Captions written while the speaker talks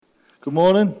Good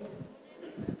morning.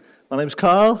 My name's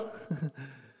Carl.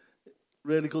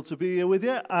 Really good to be here with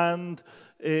you. And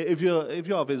if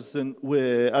you're visiting,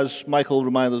 as Michael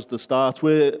reminded us at the start,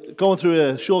 we're going through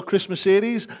a short Christmas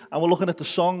series, and we're looking at the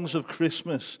songs of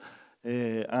Christmas.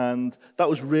 And that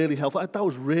was really helpful. That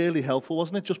was really helpful,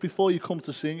 wasn't it? Just before you come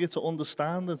to sing it, to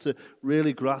understand and to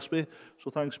really grasp it.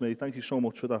 So thanks, mate. Thank you so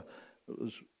much for that. It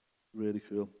was really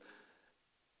cool.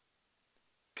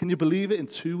 Can you believe it? In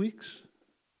 2 weeks?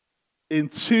 In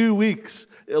 2 weeks,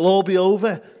 it'll all be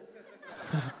over.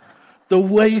 The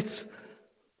wait,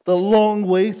 the long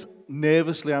wait,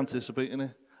 nervously anticipating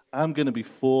it. I'm going to be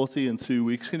 40 in 2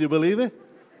 weeks. Can you believe it?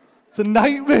 It's a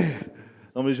nightmare.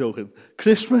 I'm just joking.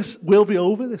 Christmas will be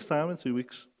over this time in 2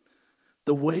 weeks.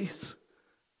 The wait.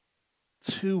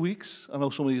 2 weeks. I know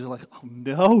some of you are like, oh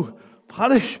no,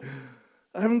 panic.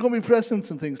 I haven't got my presents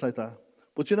and things like that.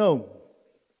 But you know,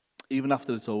 even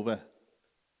after it's over,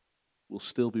 we'll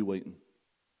still be waiting.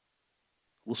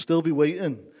 We'll still be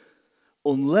waiting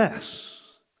unless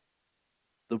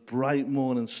the bright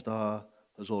morning star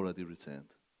has already returned.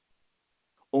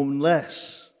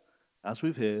 Unless, as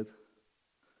we've heard,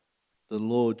 the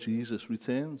Lord Jesus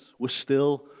returns. We're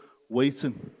still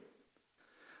waiting.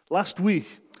 Last week,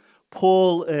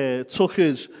 Paul took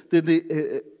us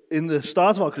in the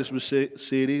start of our Christmas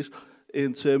series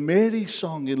into Mary's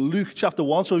song in Luke chapter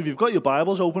 1. So if you've got your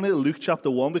Bibles, open it to Luke chapter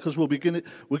 1 because we're going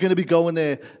to be going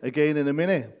there again in a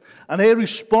minute. And her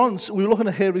response, we were looking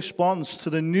at her response to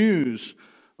the news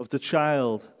of the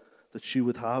child that she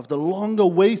would have, the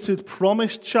long-awaited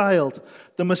promised child,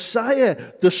 the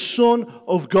Messiah, the Son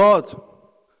of God.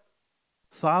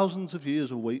 Thousands of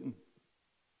years of waiting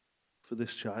for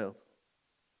this child.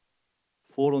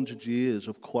 400 years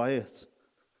of quiet.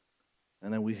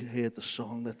 And then we heard the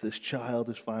song that this child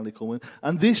is finally coming.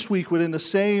 And this week we're in the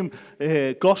same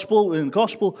gospel, in the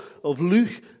Gospel of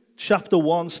Luke, chapter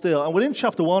 1 still. And we're in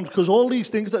chapter 1 because all these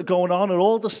things that are going on are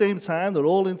all at the same time. They're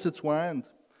all intertwined.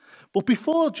 But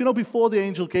before the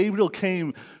angel Gabriel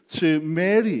came to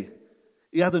Mary,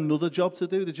 he had another job to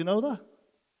do. Did you know that?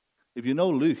 If you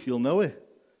know Luke, you'll know it.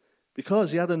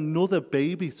 Because he had another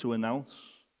baby to announce.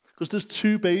 Because there's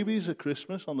 2 babies at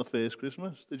Christmas on the first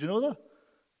Christmas. Did you know that?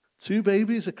 2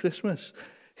 babies at Christmas.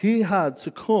 He had to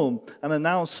come and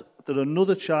announce that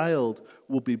another child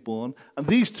would be born. And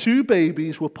these 2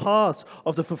 babies were part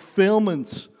of the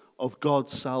fulfillment of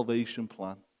God's salvation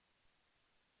plan.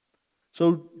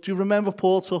 So do you remember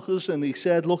Paul took us and he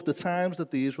said, look, the times that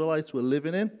the Israelites were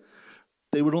living in,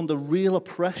 they were under real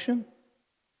oppression,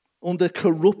 under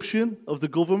corruption of the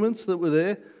governments that were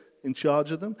there in charge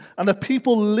of them. And the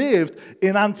people lived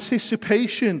in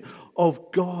anticipation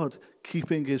of God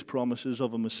keeping his promises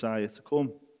of a Messiah to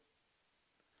come.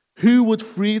 Who would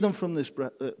free them from this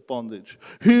bondage?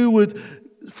 Who would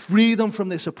free them from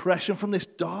this oppression, from this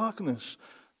darkness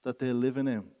that they're living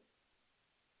in?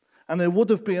 And there would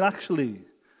have been actually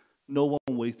no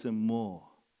one waiting more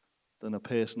than a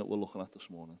person that we're looking at this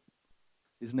morning.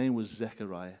 His name was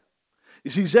Zechariah. You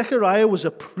see, Zechariah was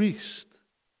a priest.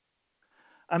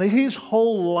 And his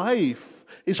whole life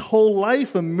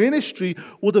and ministry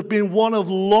would have been one of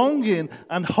longing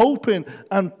and hoping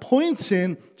and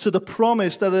pointing to the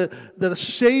promise that a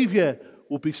Savior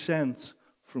would be sent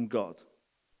from God.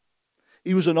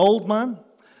 He was an old man.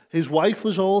 His wife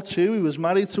was old too. He was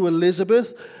married to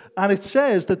Elizabeth. And it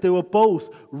says that they were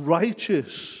both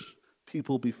righteous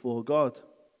people before God.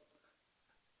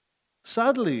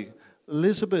 Sadly,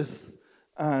 Elizabeth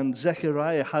and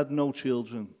Zechariah had no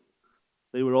children.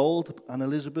 They were old, and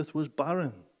Elizabeth was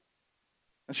barren.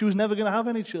 And she was never going to have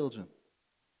any children.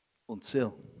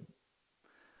 Until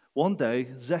one day,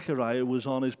 Zechariah was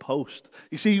on his post.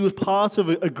 You see, he was part of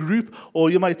a group, or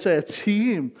you might say a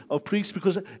team of priests,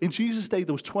 because in Jesus' day,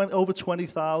 there was over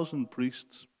 20,000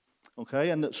 priests. Okay,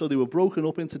 and so they were broken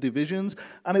up into divisions,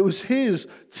 and it was his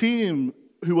team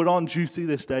who were on duty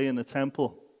this day in the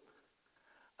temple.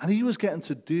 And he was getting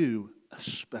to do a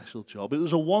special job. It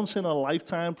was a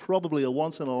once-in-a-lifetime, probably a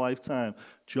once-in-a-lifetime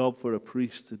job for a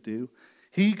priest to do.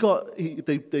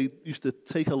 They used to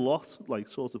take a lot, like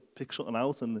sort of pick something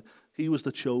out, and he was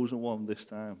the chosen one this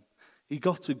time. He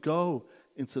got to go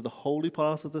into the holy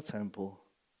part of the temple,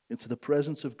 into the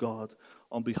presence of God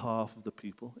on behalf of the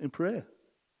people in prayer.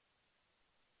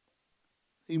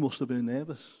 He must have been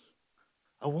nervous.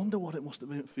 I wonder what it must have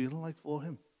been feeling like for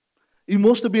him. He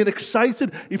must have been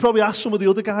excited. He probably asked some of the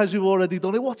other guys who've already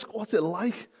done it, what's it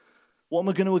like? What am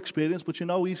I going to experience? But you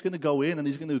know, he's going to go in and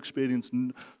he's going to experience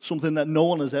something that no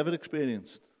one has ever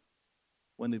experienced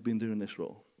when they've been doing this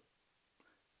role.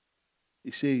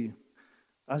 You see,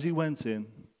 as he went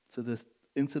into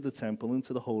the temple,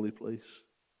 into the holy place,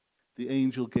 the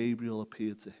angel Gabriel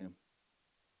appeared to him,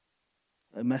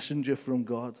 a messenger from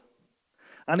God.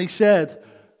 And he said,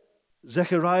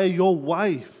 Zechariah, your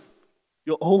wife,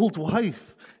 your old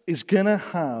wife, is going to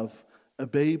have a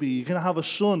baby. You're going to have a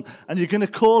son, and you're going to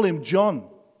call him John.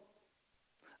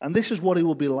 And this is what he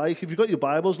will be like. If you've got your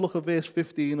Bibles, look at verse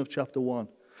 15 of chapter 1.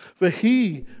 For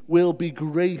he will be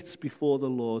great before the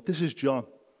Lord. This is John.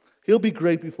 He'll be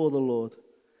great before the Lord.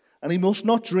 And he must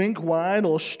not drink wine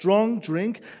or strong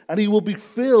drink, and he will be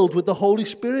filled with the Holy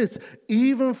Spirit,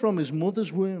 even from his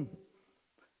mother's womb.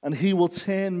 And he will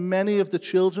turn many of the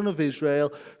children of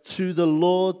Israel to the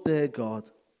Lord their God.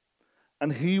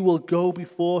 And he will go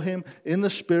before him in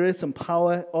the spirit and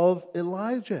power of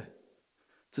Elijah,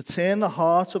 to turn the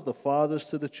hearts of the fathers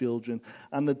to the children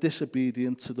and the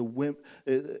disobedient to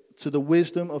the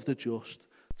wisdom of the just,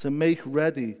 to make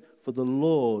ready for the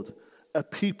Lord a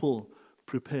people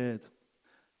prepared.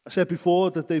 I said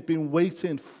before that they've been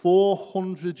waiting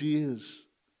 400 years.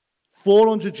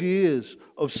 400 years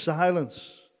of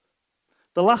silence.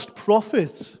 The last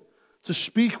prophet to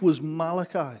speak was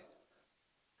Malachi.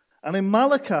 And in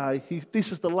Malachi,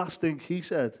 this is the last thing he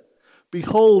said.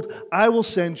 Behold, I will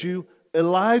send you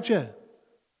Elijah.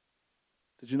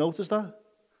 Did you notice that?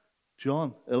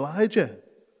 John, Elijah,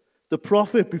 the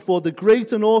prophet, before the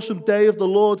great and awesome day of the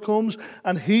Lord comes,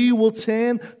 and he will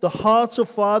turn the hearts of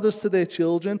fathers to their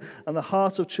children and the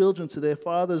hearts of children to their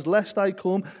fathers, lest I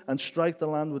come and strike the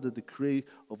land with a decree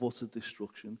of utter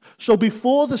destruction. So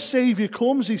before the Savior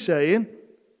comes, he's saying,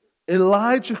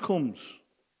 Elijah comes.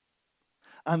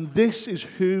 And this is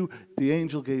who the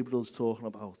angel Gabriel is talking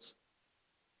about.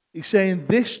 He's saying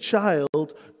this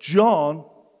child, John,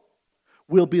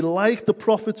 will be like the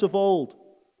prophets of old,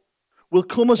 will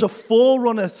come as a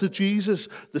forerunner to Jesus,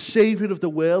 the Savior of the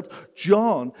world.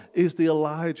 John is the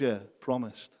Elijah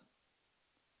promised.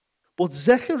 But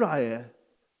Zechariah,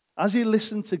 as he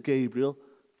listened to Gabriel,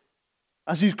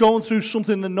 as he's going through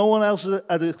something that no one else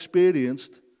had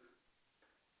experienced,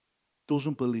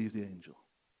 doesn't believe the angel.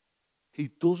 He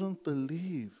doesn't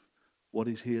believe what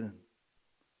he's hearing.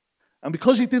 And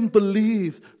because he didn't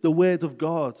believe the word of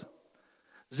God,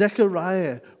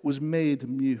 Zechariah was made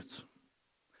mute.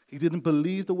 He didn't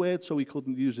believe the word, so he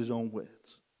couldn't use his own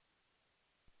words.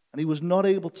 And he was not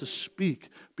able to speak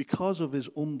because of his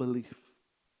unbelief.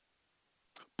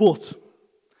 But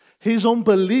his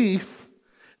unbelief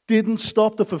didn't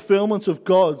stop the fulfillment of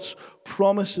God's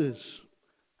promises.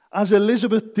 As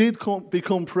Elizabeth did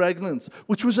become pregnant,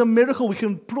 which was a miracle. We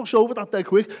can brush over that there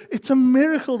quick. It's a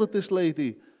miracle that this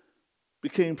lady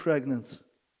became pregnant.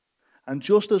 And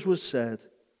just as was said,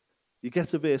 you get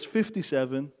to verse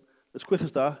 57, as quick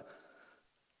as that,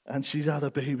 and she's had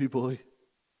a baby boy.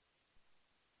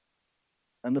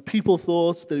 And the people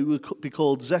thought that he would be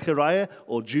called Zechariah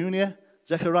or Junior,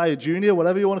 Zechariah Junior,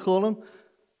 whatever you want to call him,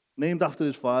 named after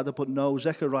his father. But no,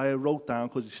 Zechariah wrote down,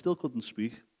 because he still couldn't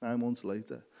speak 9 months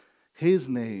later, his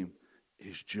name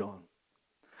is John.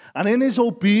 And in his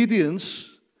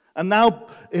obedience, and now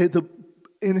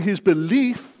in his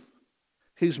belief,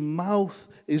 his mouth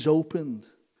is opened.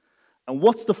 And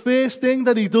what's the first thing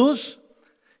that he does?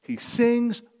 He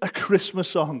sings a Christmas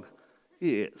song.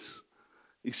 He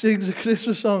sings a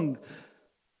Christmas song.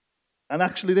 And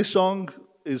actually this song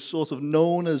is sort of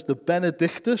known as the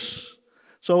Benedictus.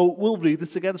 So we'll read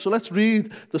it together. So let's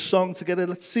read the song together.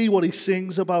 Let's see what he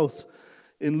sings about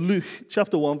in Luke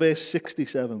chapter 1, verse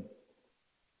 67.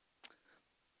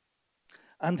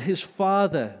 And his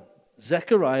father,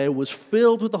 Zechariah, was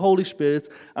filled with the Holy Spirit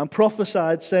and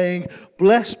prophesied, saying,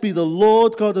 Blessed be the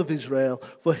Lord God of Israel,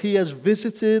 for he has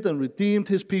visited and redeemed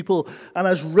his people, and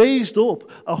has raised up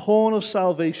a horn of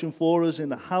salvation for us in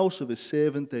the house of his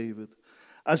servant David,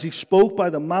 as he spoke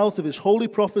by the mouth of his holy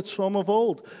prophets from of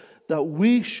old, that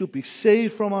we should be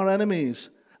saved from our enemies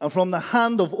and from the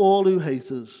hand of all who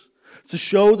hate us, to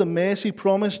show the mercy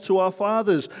promised to our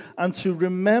fathers, and to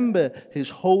remember his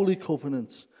holy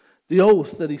covenant, the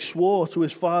oath that he swore to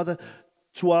his father,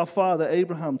 to our father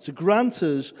Abraham, to grant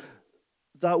us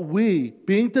that we,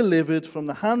 being delivered from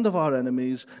the hand of our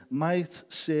enemies, might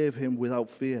serve him without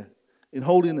fear, in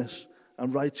holiness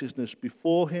and righteousness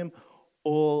before him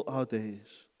all our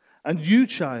days. And you,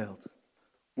 child,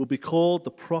 will be called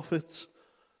the prophet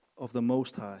of the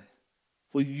Most High.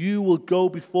 For you will go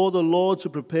before the Lord to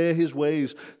prepare his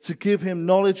ways, to give him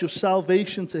knowledge of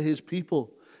salvation to his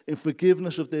people in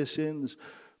forgiveness of their sins,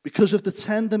 because of the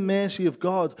tender mercy of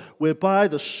God, whereby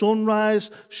the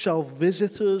sunrise shall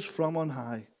visit us from on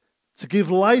high, to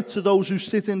give light to those who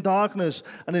sit in darkness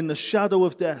and in the shadow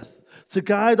of death, to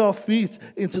guide our feet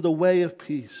into the way of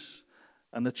peace.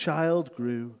 And the child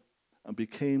grew and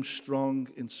became strong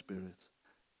in spirit,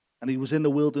 And he was in the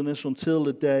wilderness until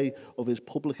the day of his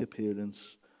public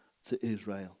appearance to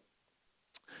Israel.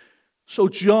 So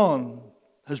John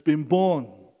has been born.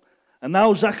 And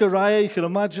now Zechariah, you can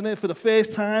imagine it, for the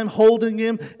first time, holding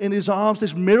him in his arms,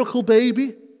 this miracle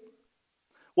baby.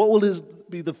 What will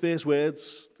be the first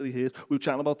words that he hears? We were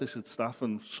chatting about this at staff,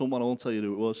 and someone, I won't tell you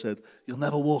who it was, said, "You'll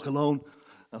never walk alone."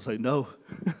 I was like, no.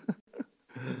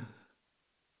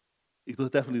 He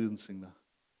definitely didn't sing that.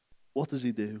 What does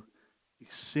he do? He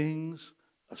sings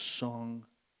a song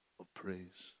of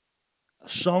praise. A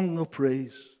song of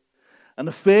praise. And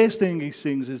the first thing he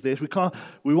sings is this.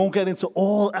 We won't get into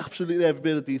absolutely every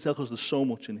bit of detail because there's so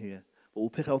much in here. But we'll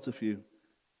pick out a few.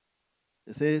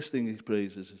 The first thing he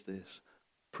praises is this.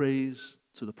 Praise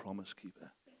to the promise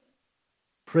keeper.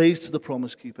 Praise to the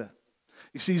promise keeper.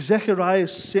 You see, Zechariah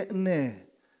is sitting there.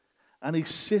 And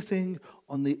he's sitting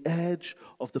on the edge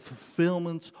of the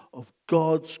fulfillment of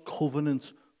God's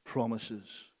covenant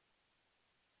promises.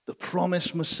 The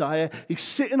promised Messiah. He's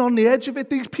sitting on the edge of it.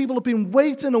 These people have been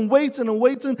waiting and waiting and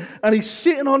waiting, and he's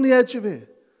sitting on the edge of it.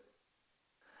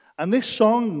 And this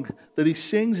song that he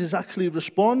sings is actually a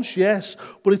response, yes,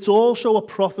 but it's also a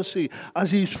prophecy as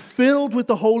he's filled with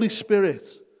the Holy Spirit.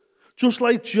 Just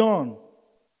like John,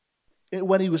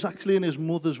 when he was actually in his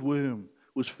mother's womb,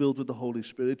 was filled with the Holy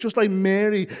Spirit. Just like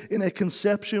Mary in her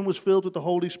conception was filled with the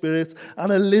Holy Spirit. And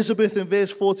Elizabeth in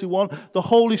verse 41, the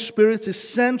Holy Spirit is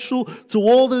central to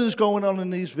all that is going on in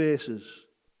these verses.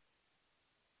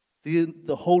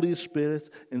 The Holy Spirit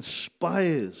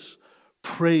inspires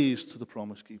praise to the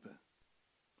promise keeper.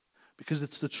 Because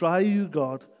it's the triune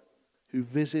God who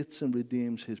visits and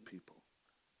redeems his people.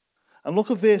 And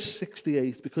look at verse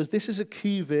 68, because this is a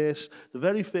key verse, the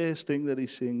very first thing that he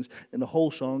sings in the whole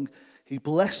song. He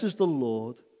blesses the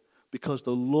Lord because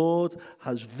the Lord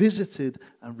has visited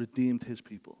and redeemed his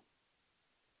people.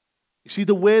 You see,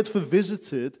 the word for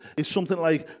visited is something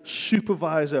like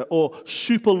supervisor or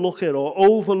superlooker or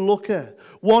overlooker.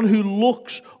 One who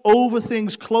looks over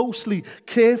things closely,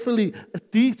 carefully,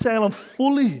 at detail and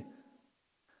fully.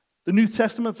 The New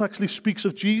Testament actually speaks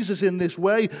of Jesus in this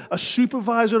way, a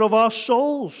supervisor of our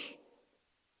souls.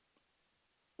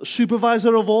 The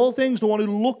supervisor of all things, the one who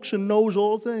looks and knows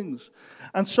all things.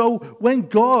 And so when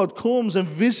God comes and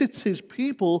visits his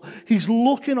people, he's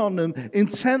looking on them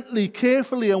intently,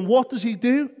 carefully, and what does he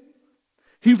do?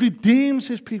 He redeems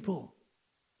his people.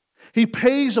 He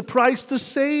pays a price to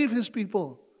save his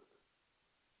people.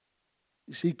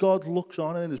 You see, God looks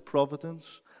on in his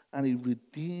providence, and he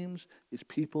redeems his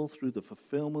people through the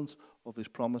fulfillment of his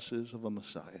promises of a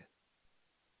Messiah.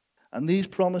 And these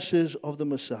promises of the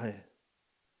Messiah,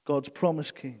 God's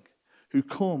promised king, who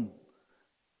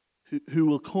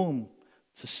will come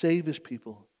to save his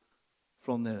people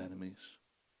from their enemies.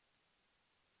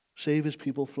 Save his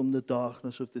people from the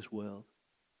darkness of this world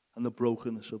and the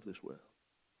brokenness of this world.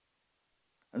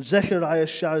 And Zechariah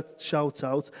shouts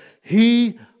out,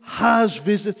 he has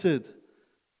visited.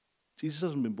 Jesus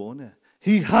hasn't been born yet.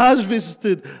 He has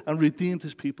visited and redeemed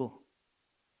his people.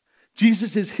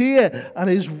 Jesus is here and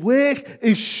his work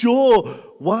is sure.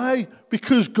 Why?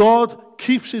 Because God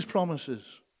keeps his promises.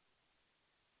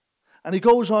 And he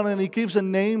goes on and he gives a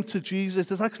name to Jesus.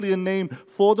 There's actually a name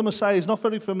for the Messiah. It's not a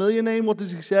very familiar name. What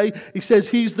does he say? He says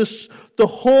he's the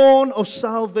horn of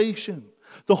salvation.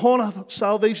 The horn of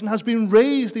salvation has been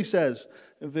raised, he says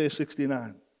in verse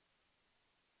 69.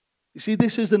 You see,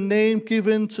 this is the name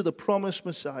given to the promised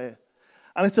Messiah.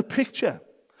 And it's a picture.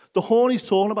 The horn he's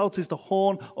talking about is the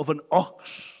horn of an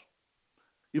ox.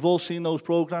 You've all seen those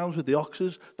programs with the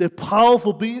oxes. They're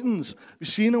powerful beatings. Have you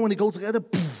seen them when they go together?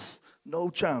 Poof, no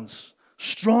chance.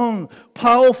 Strong,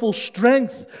 powerful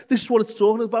strength. This is what it's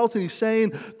talking about. And he's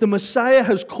saying the Messiah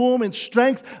has come in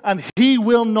strength and he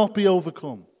will not be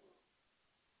overcome.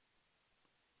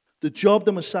 The job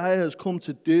the Messiah has come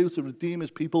to do to redeem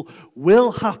his people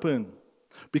will happen.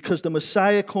 Because the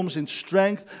Messiah comes in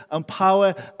strength and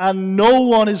power, and no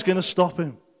one is going to stop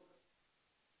him.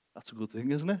 That's a good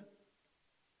thing, isn't it?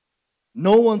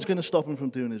 No one's going to stop him from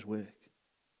doing his work.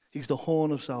 He's the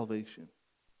horn of salvation.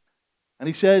 And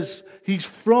he says he's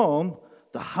from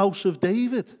the house of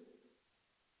David.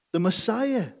 The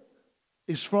Messiah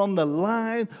is from the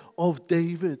line of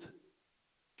David.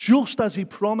 Just as he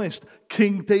promised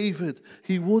King David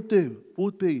he would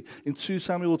be in 2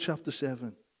 Samuel chapter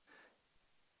 7.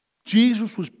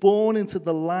 Jesus was born into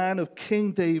the line of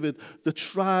King David, the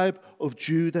tribe of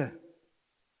Judah.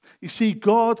 You see,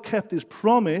 God kept his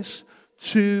promise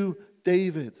to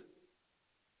David.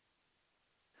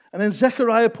 And then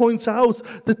Zechariah points out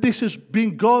that this has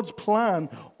been God's plan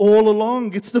all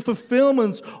along. It's the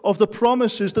fulfillment of the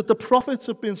promises that the prophets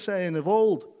have been saying of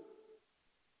old.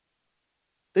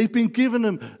 They've been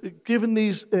given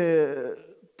these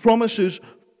promises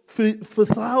for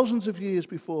thousands of years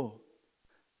before.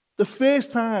 The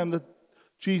first time that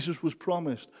Jesus was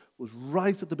promised was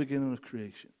right at the beginning of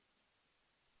creation.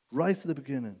 Right at the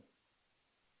beginning.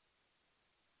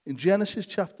 In Genesis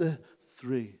chapter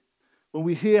 3, when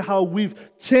we hear how we've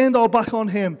turned our back on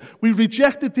him, we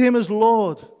rejected him as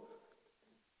Lord,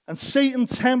 and Satan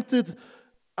tempted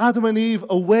Adam and Eve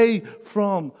away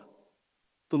from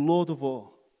the Lord of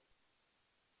all.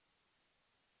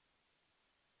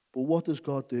 But what does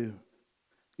God do?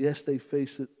 Yes, they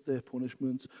face their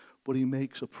punishment, but he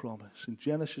makes a promise. In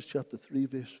Genesis chapter 3,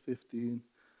 verse 15,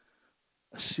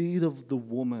 a seed of the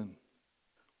woman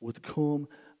would come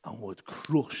and would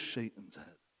crush Satan's head.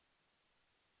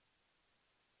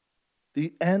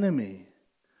 The enemy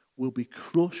will be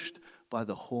crushed by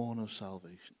the horn of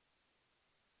salvation.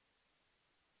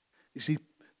 You see,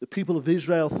 the people of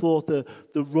Israel thought the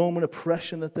Roman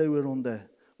oppression that they were under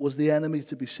was the enemy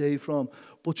to be saved from.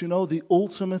 But you know, the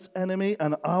ultimate enemy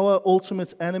and our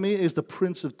ultimate enemy is the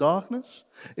prince of darkness,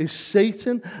 is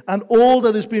Satan, and all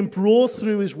that has been brought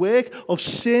through his work of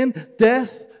sin,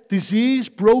 death, disease,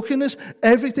 brokenness,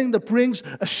 everything that brings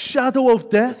a shadow of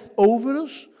death over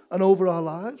us and over our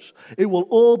lives. It will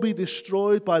all be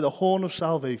destroyed by the horn of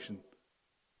salvation,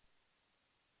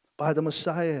 by the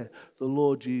Messiah, the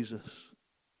Lord Jesus.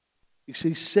 You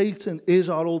see, Satan is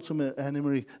our ultimate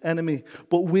enemy,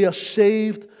 but we are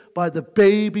saved by the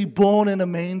baby born in a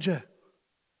manger,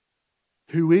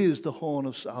 who is the horn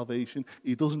of salvation.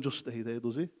 He doesn't just stay there,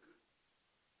 does he?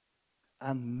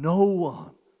 And no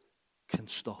one can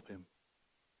stop him.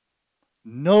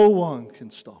 No one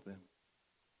can stop him.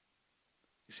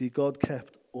 You see, God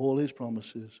kept all his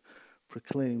promises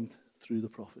proclaimed through the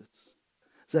prophets.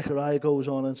 Zechariah goes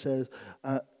on and says,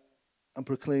 and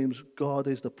proclaims, God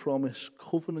is the promise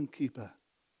covenant keeper.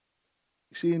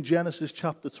 You see, in Genesis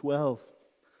chapter 12,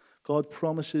 God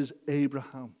promises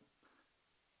Abraham.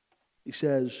 He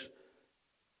says,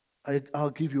 I'll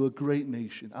give you a great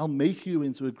nation. I'll make you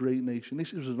into a great nation.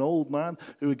 This was an old man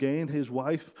who, again, his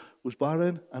wife was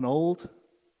barren and old.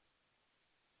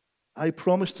 I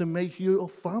promise to make your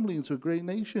family into a great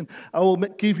nation. I will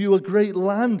give you a great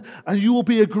land, and you will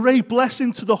be a great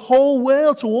blessing to the whole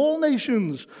world, to all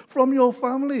nations from your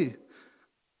family.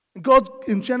 And God,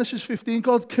 in Genesis 15,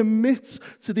 God commits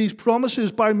to these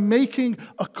promises by making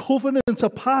a covenant, a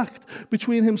pact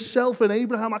between himself and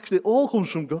Abraham. Actually, it all comes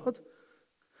from God.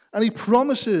 And he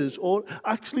promises, or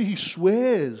actually he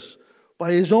swears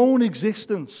by his own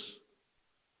existence,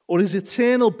 or his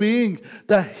eternal being,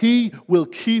 that he will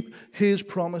keep his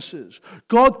promises.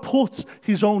 God puts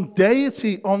his own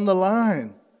deity on the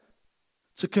line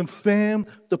to confirm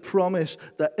the promise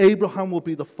that Abraham will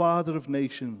be the father of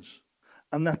nations,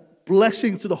 and that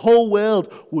blessing to the whole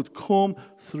world would come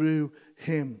through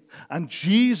him. And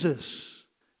Jesus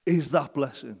is that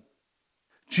blessing.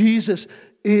 Jesus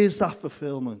is that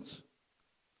fulfillment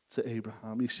to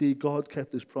Abraham. You see, God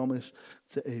kept his promise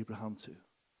to Abraham too.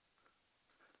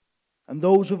 And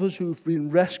those of us who've been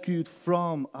rescued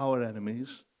from our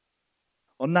enemies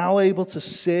are now able to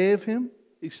serve him,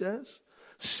 he says.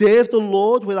 Serve the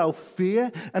Lord without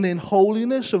fear and in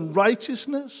holiness and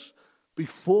righteousness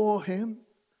before him.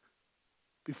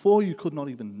 Before, you could not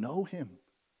even know him.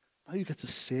 Now you get to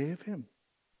serve him.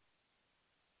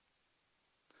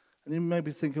 And you may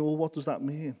be thinking, well, what does that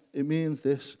mean? It means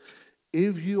this.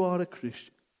 If you are a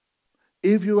Christian,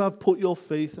 if you have put your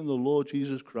faith in the Lord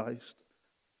Jesus Christ,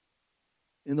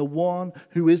 in the one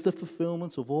who is the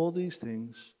fulfillment of all these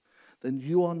things, then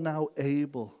you are now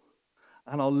able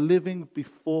and are living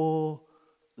before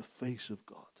the face of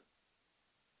God.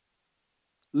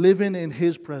 Living in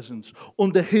his presence,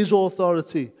 under his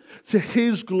authority, to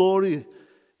his glory,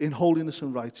 in holiness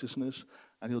and righteousness,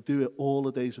 and you'll do it all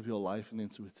the days of your life and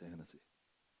into eternity.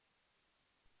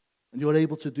 And you're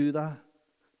able to do that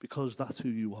because that's who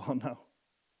you are now.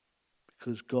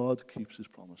 Because God keeps his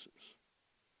promises.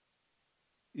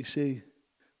 You see,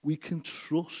 we can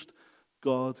trust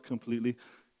God completely.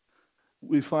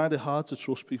 We find it hard to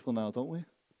trust people now, don't we?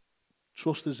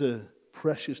 Trust is a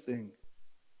precious thing.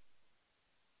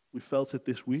 We felt it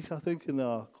this week, I think, in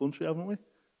our country, haven't we?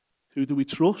 Who do we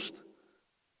trust?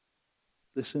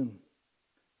 Listen,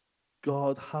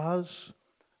 God has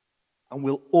and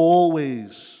will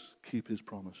always keep his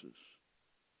promises.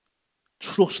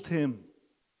 Trust him.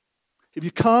 If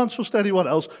you can't trust anyone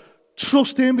else,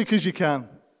 trust him because you can.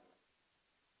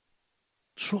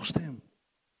 Trust him.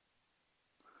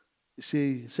 You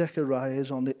see, Zechariah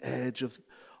is on the edge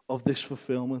of this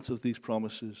fulfillment of these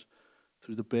promises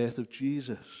through the birth of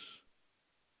Jesus,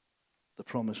 the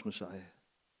promised Messiah.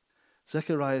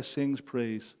 Zechariah sings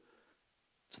praise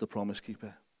to the promise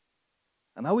keeper.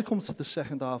 And now we come to the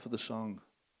second half of the song,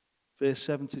 verse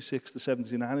 76 to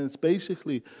 79, and it's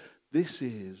basically, this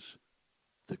is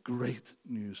the great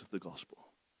news of the gospel.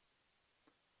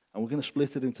 And we're going to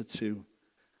split it into two.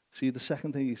 See, the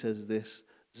second thing he says is this: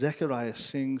 Zechariah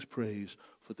sings praise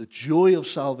for the joy of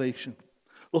salvation.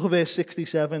 Look at verse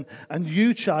 67. And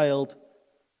you, child,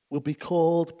 will be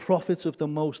called prophet of the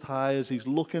Most High. As he's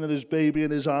looking at his baby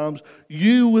in his arms,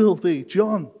 you will be,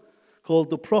 John, called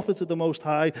the prophet of the Most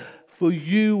High, for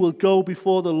you will go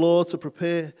before the Lord to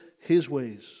prepare his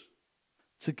ways,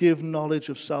 to give knowledge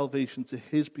of salvation to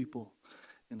his people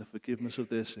in the forgiveness of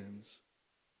their sins.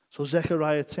 So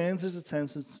Zechariah turns his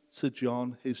attention to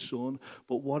John, his son,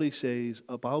 but what he says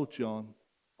about John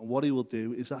and what he will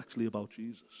do is actually about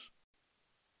Jesus.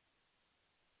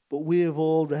 But we have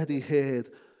already heard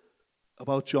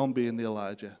about John being the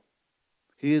Elijah.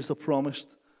 He is the promised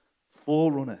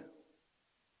forerunner,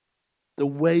 the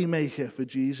waymaker for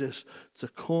Jesus to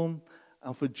come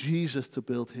and for Jesus to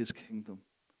build his kingdom.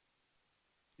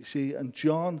 You see, and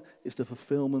John is the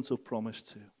fulfillment of promise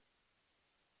too.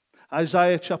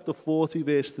 Isaiah chapter 40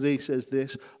 verse 3 says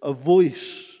this: a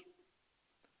voice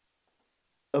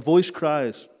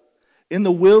cries, in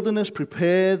the wilderness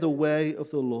prepare the way of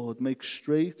the Lord, make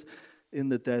straight in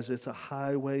the desert a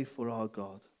highway for our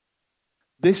God.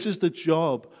 This is the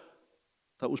job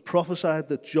that was prophesied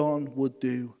that John would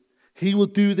do. He will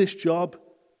do this job.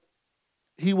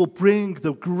 He will bring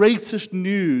the greatest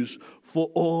news for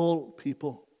all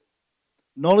people.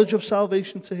 Knowledge of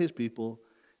salvation to his people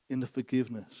in the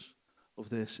forgiveness of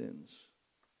their sins.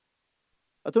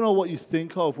 I don't know what you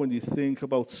think of when you think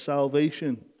about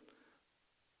salvation.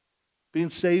 Being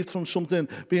saved from something,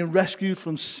 being rescued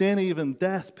from sin, even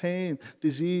death, pain,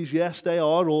 disease. Yes, they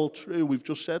are all true. We've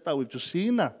just said that. We've just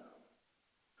seen that.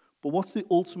 But what's the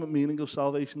ultimate meaning of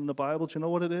salvation in the Bible? Do you know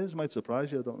what it is? It might surprise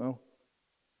you, I don't know.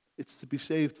 It's to be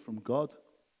saved from God.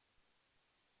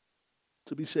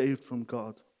 To be saved from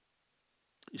God.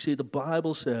 You see, the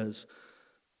Bible says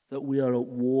that we are at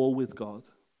war with God.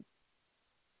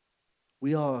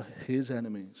 We are his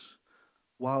enemies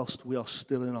whilst we are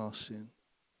still in our sin.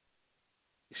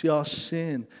 You see, our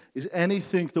sin is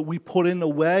anything that we put in the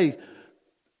way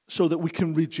so that we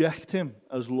can reject him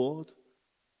as Lord.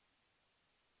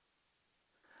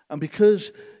 And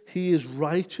because he is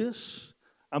righteous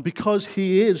and because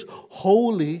he is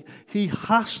holy, he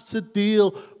has to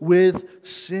deal with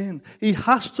sin. He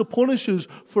has to punish us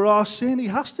for our sin. He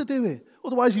has to do it.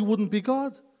 Otherwise, he wouldn't be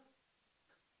God.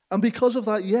 And because of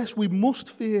that, yes, we must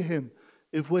fear him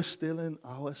if we're still in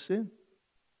our sin.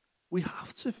 We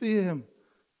have to fear him.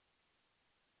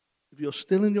 If you're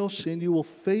still in your sin, you will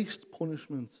face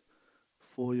punishment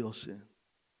for your sin.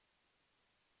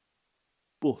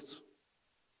 But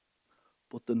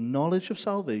the knowledge of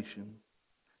salvation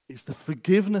is the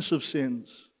forgiveness of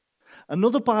sins.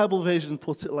 Another Bible version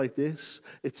puts it like this.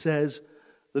 It says,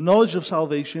 the knowledge of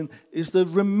salvation is the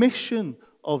remission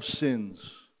of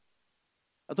sins.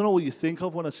 I don't know what you think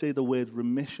of when I say the word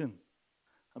remission.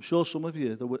 I'm sure some of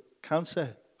you, the word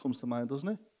cancer comes to mind, doesn't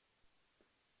it?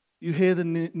 You hear the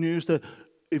news that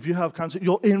if you have cancer,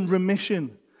 you're in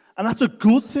remission. And that's a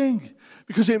good thing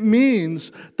because it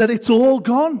means that it's all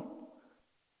gone.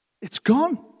 It's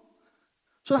gone.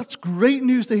 So that's great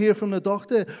news to hear from the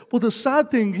doctor. But the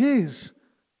sad thing is,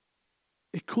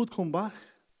 it could come back.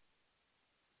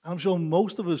 And I'm sure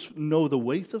most of us know the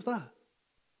weight of that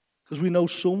because we know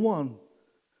someone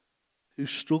who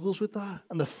struggles with that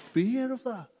and the fear of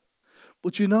that.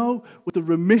 But you know, with the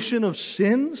remission of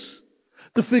sins,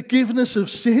 the forgiveness of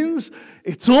sins,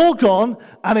 it's all gone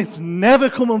and it's never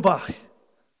coming back.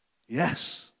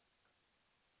 Yes,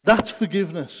 that's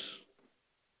forgiveness.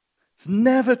 It's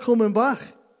never coming back.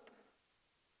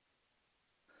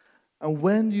 And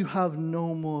when you have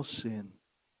no more sin,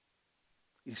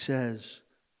 he says,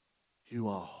 you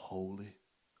are holy.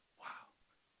 Wow.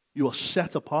 You are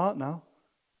set apart now.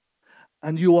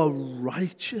 And you are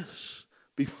righteous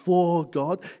before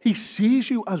God. He sees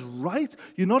you as right.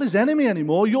 You're not his enemy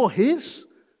anymore. You're his.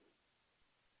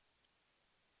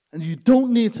 And you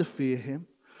don't need to fear him,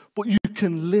 but you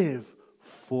can live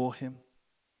for him.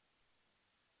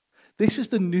 This is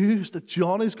the news that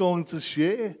John is going to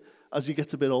share as he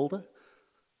gets a bit older.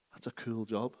 That's a cool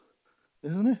job,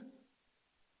 isn't it?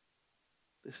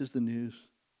 This is the news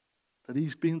that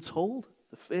he's been told.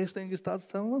 The first thing his dad's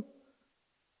telling him.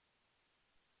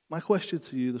 My question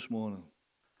to you this morning: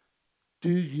 do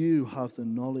you have the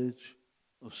knowledge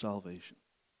of salvation?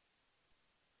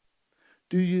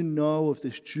 Do you know of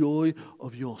this joy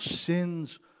of your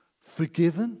sins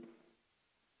forgiven?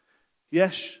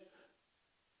 Yes,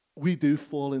 we do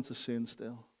fall into sin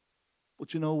still.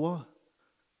 But you know what?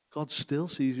 God still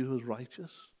sees you as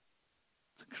righteous.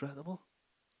 It's incredible.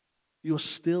 You are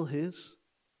still his.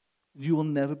 You will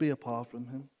never be apart from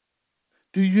him.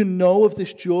 Do you know of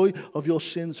this joy of your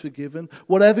sins forgiven?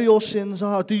 Whatever your sins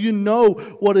are, do you know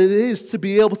what it is to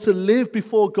be able to live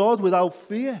before God without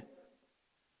fear?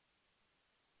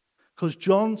 Because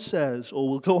John says, or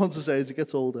will go on to say as he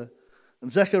gets older,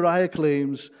 and Zechariah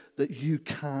claims that you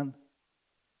can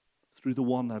through the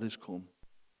one that is come,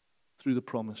 through the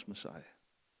promised Messiah.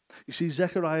 You see,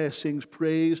 Zechariah sings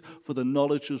praise for the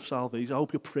knowledge of salvation. I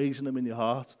hope you're praising him in your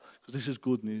heart, because this is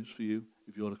good news for you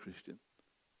if you're a Christian.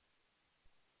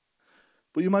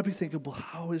 But you might be thinking, well,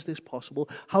 how is this possible?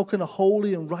 How can a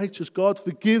holy and righteous God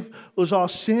forgive us our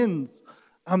sins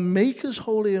and make us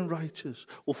holy and righteous?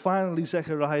 Well, finally,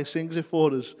 Zechariah sings it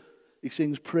for us. He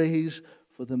sings praise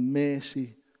for the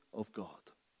mercy of God.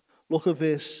 Look at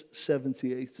verse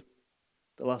 78,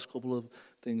 the last couple of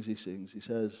things he sings. He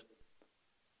says,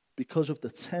 because of the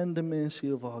tender mercy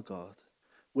of our God,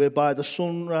 whereby the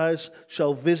sunrise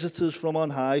shall visit us from on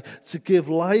high, to give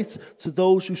light to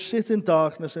those who sit in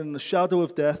darkness and in the shadow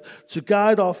of death, to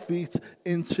guide our feet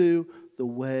into the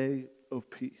way of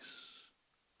peace.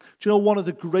 Do you know one of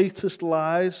the greatest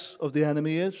lies of the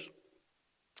enemy is?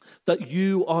 That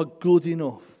you are good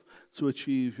enough to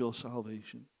achieve your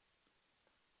salvation.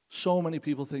 So many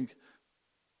people think,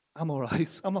 I'm all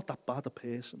right, I'm not that bad a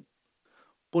person.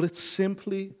 But it's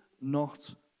simply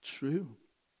not true.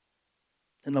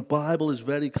 And the Bible is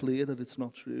very clear that it's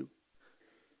not true.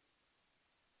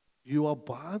 You are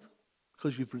bad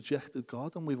because you've rejected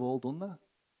God, and we've all done that.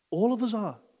 All of us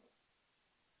are.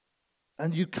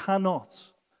 And you cannot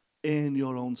earn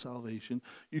your own salvation.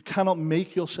 You cannot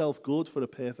make yourself good for a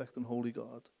perfect and holy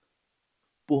God.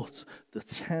 But the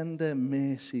tender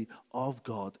mercy of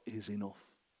God is enough.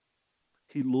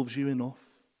 He loves you enough.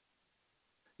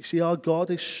 You see, our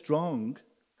God is strong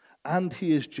and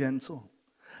he is gentle.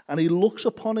 And he looks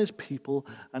upon his people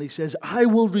and he says, I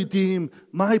will redeem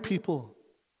my people.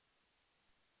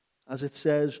 As it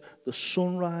says, the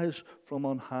sunrise from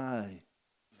on high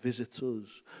visits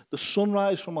us. The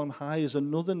sunrise from on high is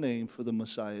another name for the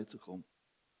Messiah to come.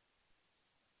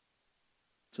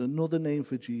 It's another name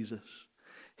for Jesus.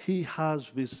 He has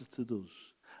visited us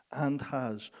and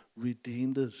has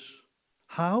redeemed us.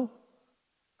 How?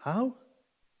 How?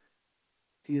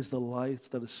 He is the light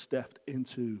that has stepped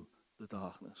into the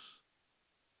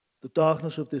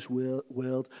darkness of this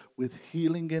world, with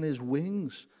healing in his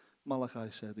wings,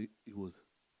 Malachi said he would.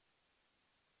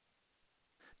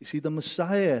 You see, the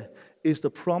Messiah is the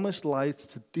promised light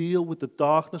to deal with the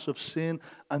darkness of sin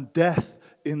and death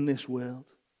in this world.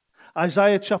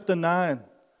 Isaiah chapter 9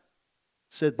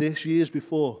 said this years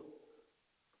before.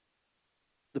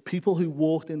 The people who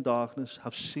walked in darkness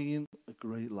have seen a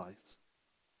great light.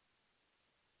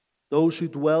 Those who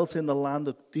dwelt in the land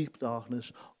of deep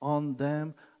darkness, on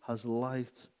them has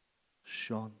light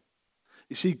shone.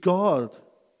 You see, God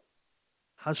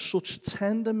has such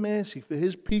tender mercy for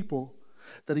his people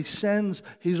that he sends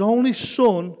his only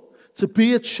son to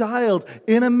be a child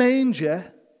in a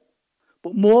manger,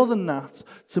 but more than that,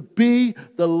 to be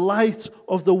the light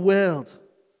of the world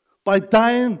by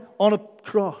dying on a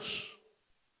cross,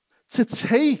 to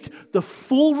take the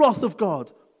full wrath of God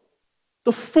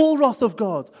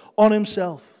on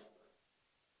himself.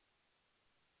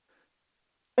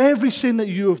 Every sin that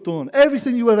you have done,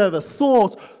 everything you have ever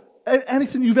thought,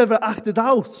 anything you've ever acted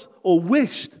out or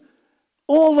wished,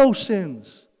 all those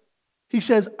sins, he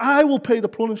says, I will pay the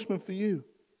punishment for you.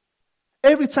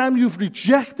 Every time you've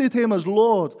rejected him as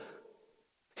Lord,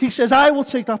 he says, I will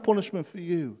take that punishment for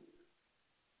you.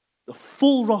 The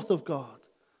full wrath of God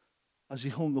as he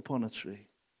hung upon a tree.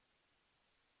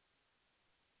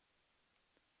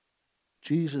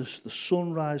 Jesus, the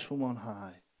sunrise from on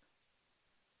high,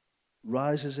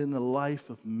 rises in the life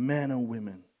of men and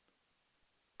women,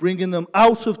 bringing them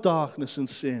out of darkness and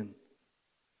sin,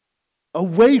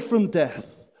 away from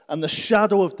death and the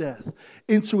shadow of death,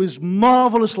 into his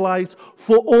marvelous light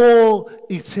for all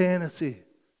eternity.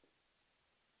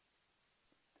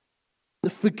 The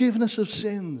forgiveness of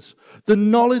sins, the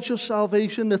knowledge of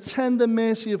salvation, the tender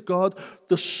mercy of God,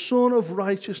 the Son of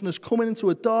righteousness coming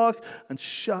into a dark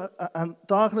and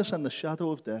darkness and the shadow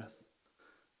of death.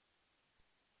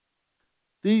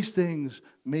 These things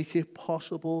make it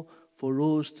possible for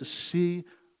us to see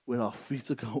where our feet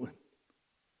are going.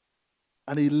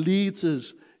 And he leads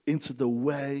us into the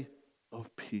way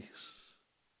of peace.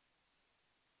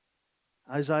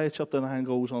 Isaiah chapter 9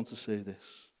 goes on to say this.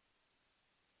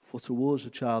 For to us a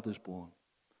child is born,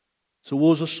 to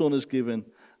us a son is given,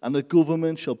 and the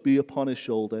government shall be upon his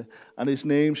shoulder, and his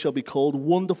name shall be called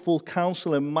Wonderful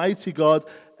Counselor, Mighty God,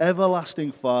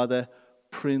 Everlasting Father,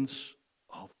 Prince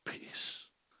of Peace.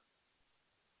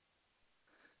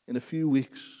 In a few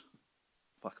weeks,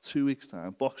 in fact 2 weeks'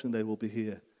 time, Boxing Day will be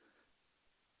here,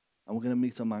 and we're going to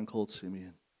meet a man called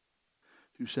Simeon,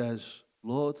 who says,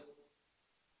 Lord,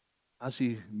 as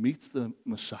he meets the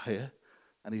Messiah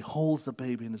and he holds the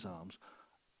baby in his arms,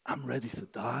 I'm ready to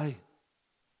die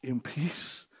in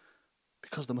peace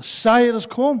because the Messiah has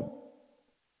come. Do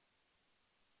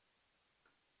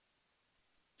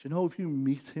you know, if you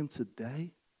meet him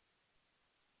today,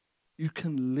 you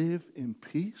can live in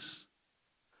peace,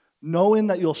 knowing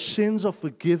that your sins are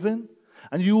forgiven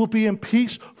and you will be in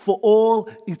peace for all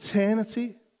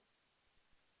eternity.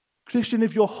 Christian,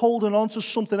 if you're holding on to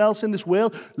something else in this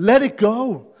world, let it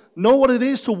go. Know what it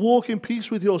is to walk in peace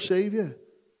with your Savior.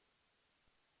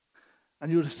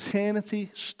 And your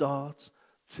eternity starts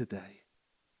today.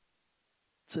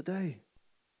 Today.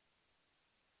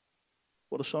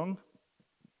 What a song.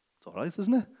 It's all right,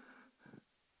 isn't it?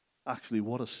 Actually,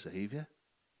 what a Savior.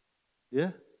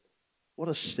 Yeah? What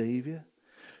a Savior.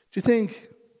 Do you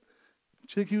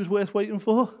think he was worth waiting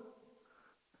for?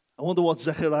 I wonder what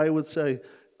Zechariah would say.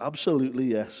 Absolutely,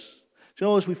 yes. Do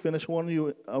you know, as we finish,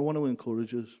 I want to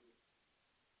encourage us,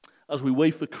 as we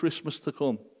wait for Christmas to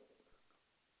come,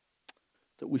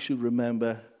 that we should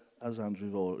remember, as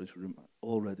Andrew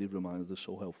already reminded us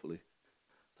so helpfully,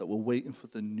 that we're waiting for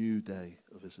the new day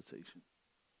of visitation.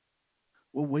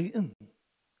 We're waiting.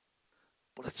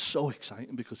 But it's so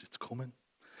exciting because it's coming.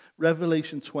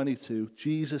 Revelation 22,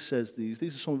 Jesus says these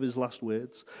are some of his last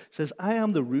words. He says, I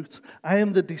am the root, I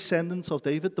am the descendant of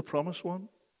David, the promised one,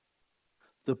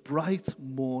 the bright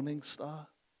morning star,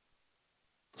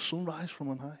 the sunrise from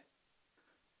on high.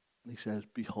 And he says,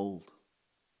 behold,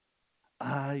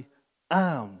 I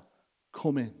am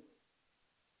coming.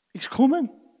 He's coming.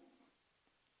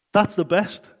 That's the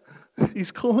best.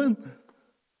 He's coming.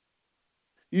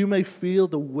 You may feel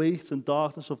the weight and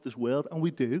darkness of this world, and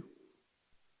we do.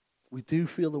 We do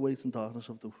feel the weight and darkness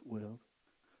of the world.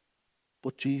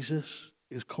 But Jesus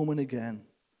is coming again,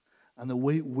 and the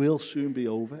wait will soon be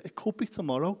over. It could be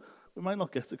tomorrow. We might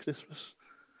not get to Christmas.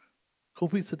 It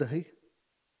could be today.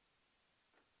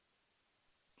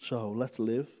 So let's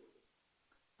live,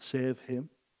 serve him,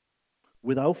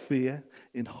 without fear,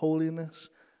 in holiness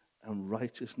and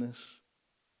righteousness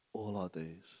all our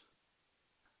days.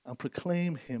 And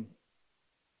proclaim him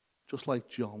just like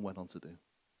John went on to do.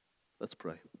 Let's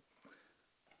pray.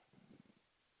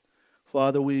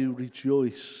 Father, we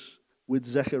rejoice with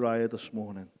Zechariah this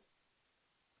morning.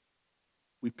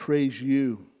 We praise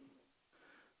you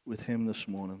with him this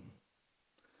morning,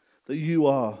 that you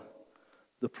are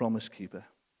the promise keeper.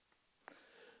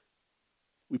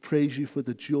 We praise you for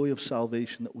the joy of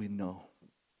salvation that we know.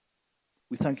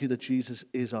 We thank you that Jesus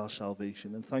is our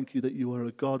salvation, and thank you that you are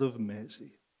a God of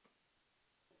mercy,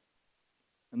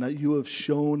 and that you have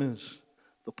shown us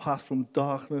the path from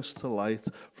darkness to light,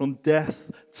 from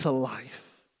death to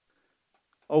life.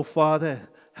 Oh, Father,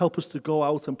 help us to go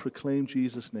out and proclaim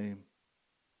Jesus' name.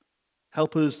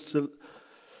 Help us to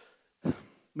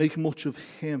make much of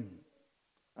him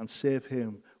and serve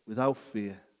him without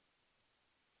fear,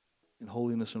 in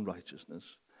holiness and righteousness.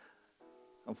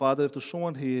 And Father, if there's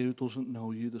someone here who doesn't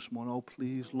know you this morning, oh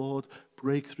please, Lord,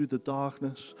 break through the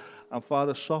darkness. And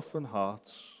Father, soften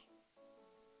hearts.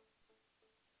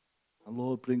 And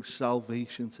Lord, bring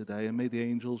salvation today. And may the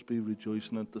angels be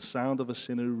rejoicing at the sound of a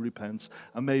sinner who repents.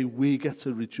 And may we get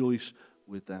to rejoice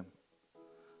with them.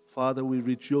 Father, we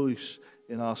rejoice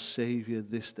in our Savior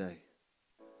this day.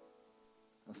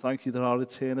 And thank you that our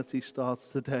eternity starts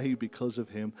today because of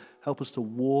him. Help us to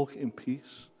walk in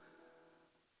peace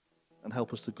and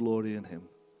help us to glory in him.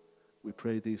 We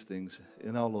pray these things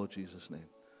in our Lord Jesus' name.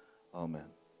 Amen.